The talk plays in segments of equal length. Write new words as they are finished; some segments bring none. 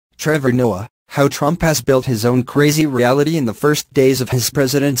Trevor Noah, How Trump Has Built His Own Crazy Reality in the First Days of His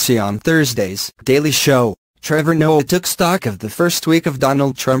Presidency. On Thursday's Daily Show, Trevor Noah took stock of the first week of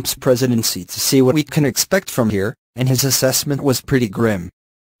Donald Trump's presidency to see what we can expect from here, and his assessment was pretty grim.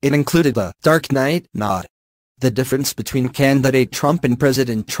 It included a dark night nod. The difference between candidate Trump and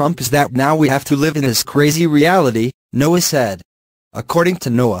President Trump is that now we have to live in this crazy reality, Noah said. According to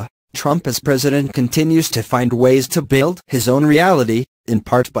Noah, Trump as president continues to find ways to build his own reality, in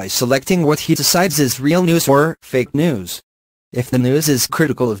part by selecting what he decides is real news or fake news. If the news is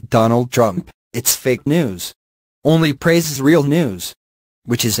critical of Donald Trump, it's fake news. Only praise is real news.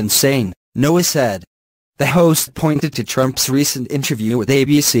 Which is insane, Noah said. The host pointed to Trump's recent interview with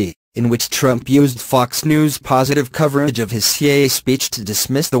ABC, in which Trump used Fox News' positive coverage of his CIA speech to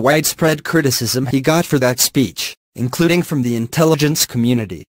dismiss the widespread criticism he got for that speech, including from the intelligence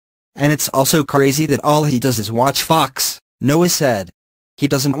community. And it's also crazy that all he does is watch Fox, Noah said. He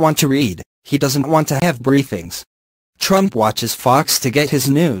doesn't want to read, he doesn't want to have briefings. Trump watches Fox to get his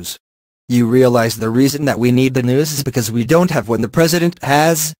news. You realize the reason that we need the news is because we don't have what the president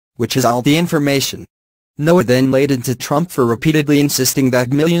has, which is all the information. Noah then laid into Trump for repeatedly insisting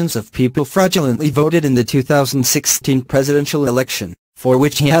that millions of people fraudulently voted in the 2016 presidential election, for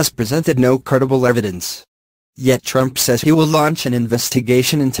which he has presented no credible evidence. Yet Trump says he will launch an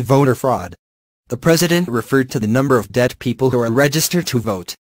investigation into voter fraud. The president referred to the number of dead people who are registered to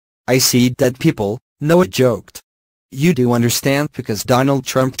vote. "I see dead people," Noah joked. "You do understand, because Donald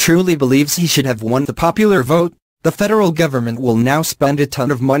Trump truly believes he should have won the popular vote, the federal government will now spend a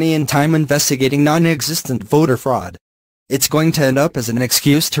ton of money and time investigating non-existent voter fraud. It's going to end up as an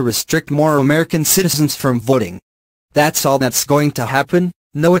excuse to restrict more American citizens from voting. That's all that's going to happen,"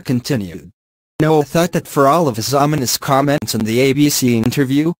 Noah continued. Noah thought that for all of his ominous comments in the ABC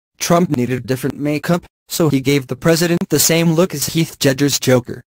interview, Trump needed different makeup, so he gave the president the same look as Heath Ledger's Joker.